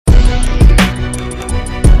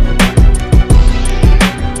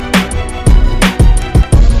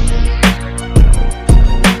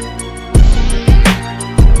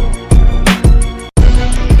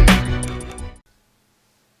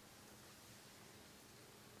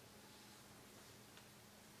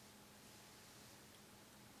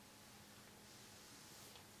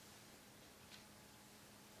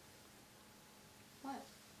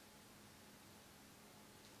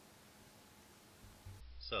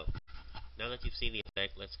So, now that you've seen the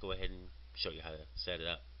effect, let's go ahead and show you how to set it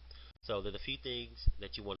up. So, there are a few things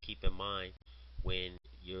that you want to keep in mind when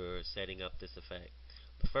you're setting up this effect.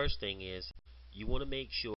 The first thing is you want to make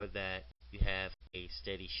sure that you have a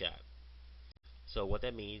steady shot. So what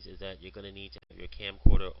that means is that you're going to need to have your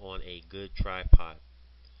camcorder on a good tripod.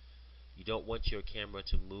 You don't want your camera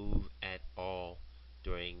to move at all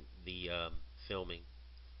during the filming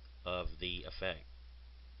of the effect.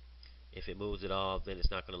 If it moves at all, then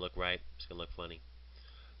it's not going to look right. It's going to look funny.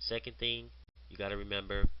 Second thing you got to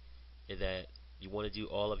remember is that you want to do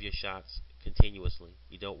all of your shots continuously.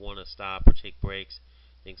 You don't want to stop or take breaks,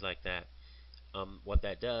 things like that. What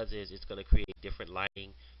that does is it's going to create different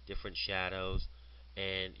lighting, different shadows,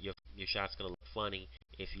 and your shot's going to look funny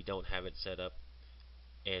if you don't have it set up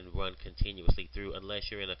and run continuously through, unless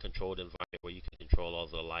you're in a controlled environment where you can control all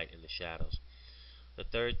the light and the shadows. The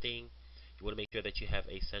third thing, you want to make sure that you have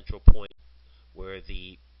a central point where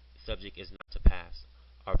the subject is not to pass.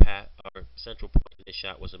 Our central point in this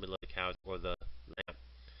shot was the middle of the couch or the lamp.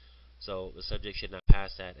 So the subject should not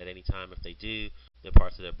pass that at any time. If they do, then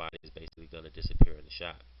parts of their body is basically going to disappear in the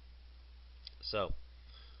shot. So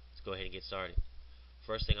let's go ahead and get started.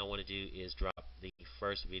 First thing I want to do is drop the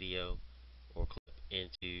first video or clip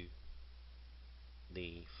into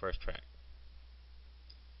the first track.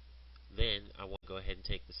 Then I want to go ahead and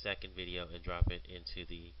take the second video and drop it into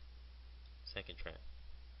the second track.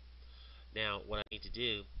 Now what I need to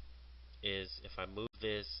do is, if I move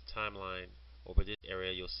this timeline over this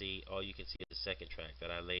area, you'll see all you can see is the second track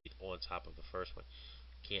that I laid on top of the first one.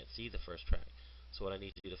 You can't see the first track. So what I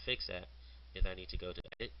need to do to fix that is I need to go to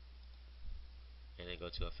Edit, and then go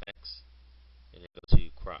to Effects, and then go to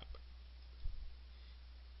Crop.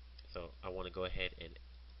 So I want to go ahead and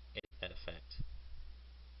edit that effect.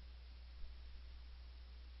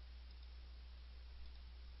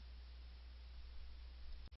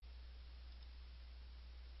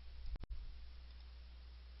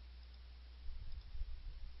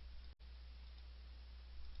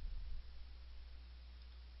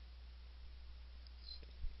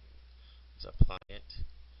 Let's apply it,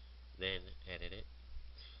 then edit it.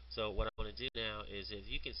 So what I want to do now is, if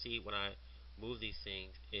you can see, when I move these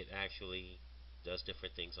things, it actually does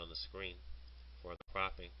different things on the screen for the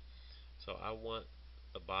cropping. So I want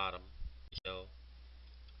the bottom to show.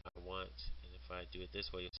 And if I do it this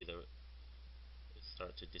way, you'll see it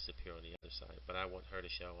start to disappear on the other side. But I want her to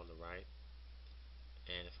show on the right.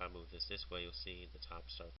 And if I move this way, you'll see the top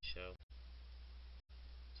start to show.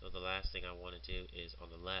 So the last thing I want to do is on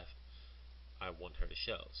the left, I want her to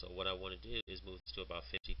show. So what I want to do is move this to about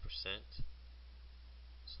 50%,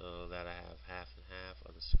 so that I have half and half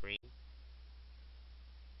on the screen.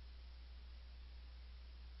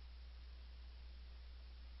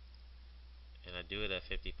 And I do it at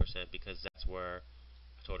 50% because that's where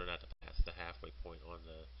I told her not to pass the halfway point on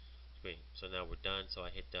the screen. So now we're done, so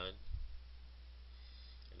I hit done,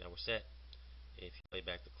 and now we're set. If you play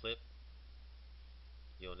back the clip,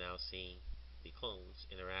 you'll now see the clones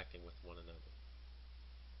interacting with one another.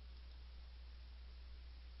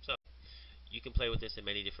 So you can play with this in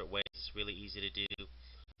many different ways. It's really easy to do,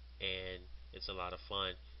 and it's a lot of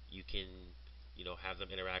fun. You can have them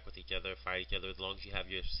interact with each other, fight each other. As long as you have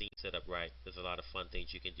your scene set up right, there's a lot of fun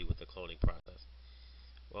things you can do with the cloning process.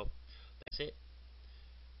 Well, that's it.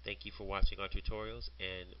 Thank you for watching our tutorials,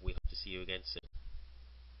 and we hope to see you again soon.